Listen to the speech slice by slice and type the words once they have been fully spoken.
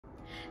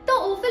The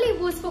overlay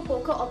woes for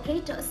poker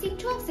operators seem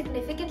to have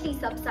significantly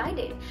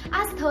subsided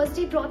as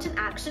Thursday brought an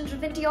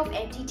action-driven day of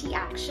NTT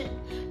action.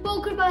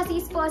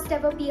 PokerBaazi's first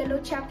ever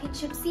PLO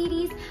Championship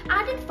Series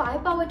added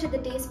firepower to the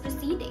day's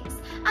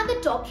proceedings, and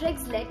the top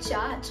regs led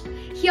charge.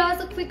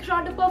 Here's a quick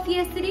roundup of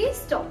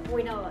yesterday's top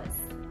winners.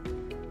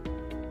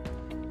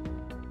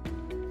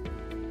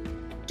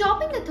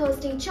 Topping the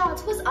Thursday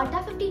charts was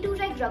Adda 52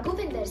 reg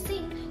Raghuvinder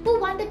Singh, who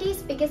won the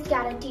day's biggest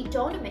guaranteed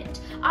tournament,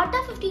 Adda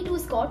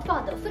 52's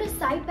Godfather, for a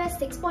side bet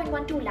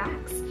 6.12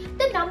 lakhs.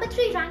 The number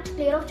 3 ranked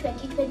player of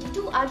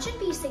 2022,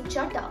 Arjanveer Singh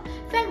Chadha,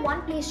 fell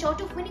one place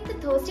short of winning the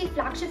Thursday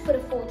flagship for a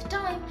fourth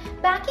time,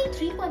 banking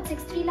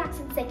 3.63 lakhs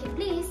in second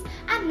place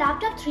and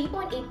lapped up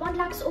 3.81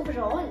 lakhs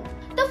overall.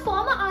 The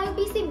former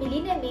IOPC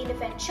Millionaire Main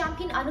Event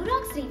champion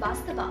Anurag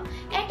Srivastava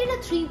ended a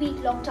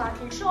 3-week-long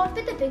title shot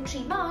with a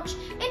victory march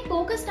in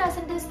PokerStars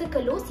and the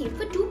Colosseum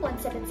for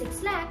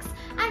 2.76 lakhs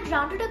and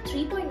rounded up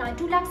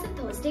 3.92 lakhs in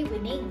Thursday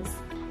winnings.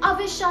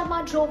 Avish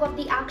Sharma drove up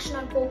the action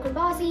on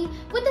PokerBaazi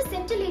with a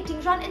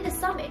scintillating run in the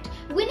summit,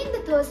 winning the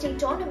Thursday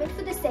tournament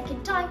for the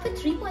second time for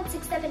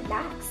 3.67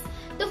 lakhs.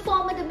 The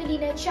former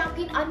millionaire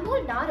champion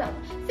Anmol Narang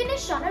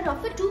finished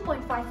runner-up for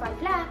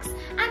 2.55 lakhs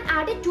and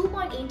added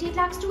 2.88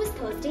 lakhs to his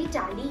Thursday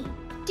tally.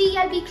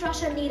 TLB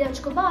crusher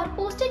Neeraj Kumar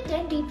posted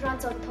 10 deep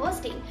runs on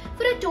Thursday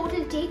for a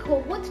total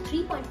take-home worth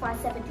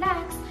 3.57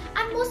 lakhs,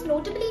 and most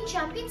notably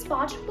champion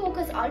Spartan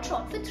Poker's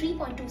Ultron for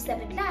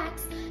 3.27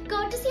 lakhs,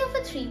 courtesy of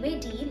a 3-way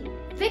deal.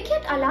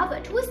 Vikyat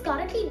Alawat, who is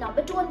currently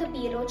number 2 on the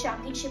PLO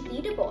Championship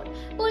leaderboard,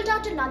 pulled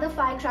out another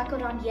firecracker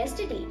run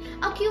yesterday,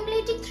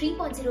 accumulating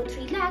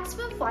 3.03 lakhs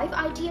from 5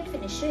 ITM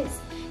finishes.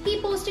 He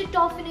posted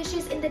top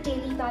finishes in the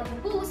daily value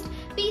boost,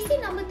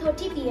 PC number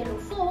 30 PLO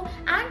 4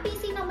 and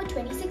PC number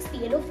 26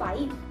 PLO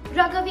 5.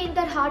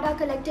 Raghuvinder Singh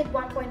collected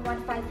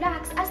 1.15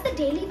 lakhs as the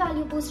daily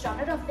value boost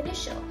runner-up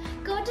finisher,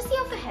 courtesy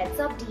of a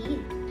heads-up deal.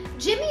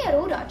 Jimmy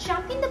Arora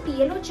championed the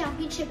PLO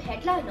Championship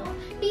headliner,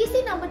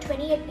 PC number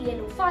 28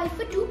 PLO 5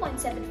 for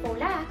 2.74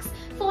 lakhs,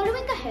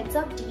 following a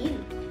heads-up deal.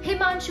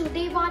 Himanshu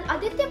Devan,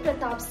 Aditya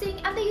Pratap Singh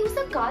and the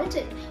user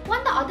Carlton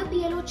won the other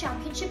PLO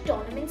Championship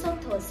tournaments on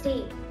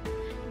Thursday.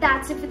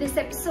 That's it for this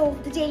episode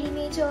of the Daily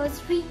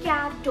Majors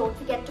Recap. Don't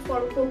forget to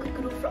follow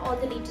PokerGuru for all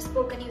the latest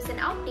poker news and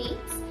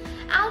updates.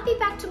 I'll be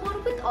back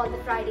tomorrow with all the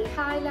Friday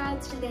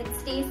highlights. Till then,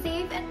 stay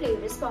safe and play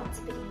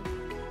responsibly.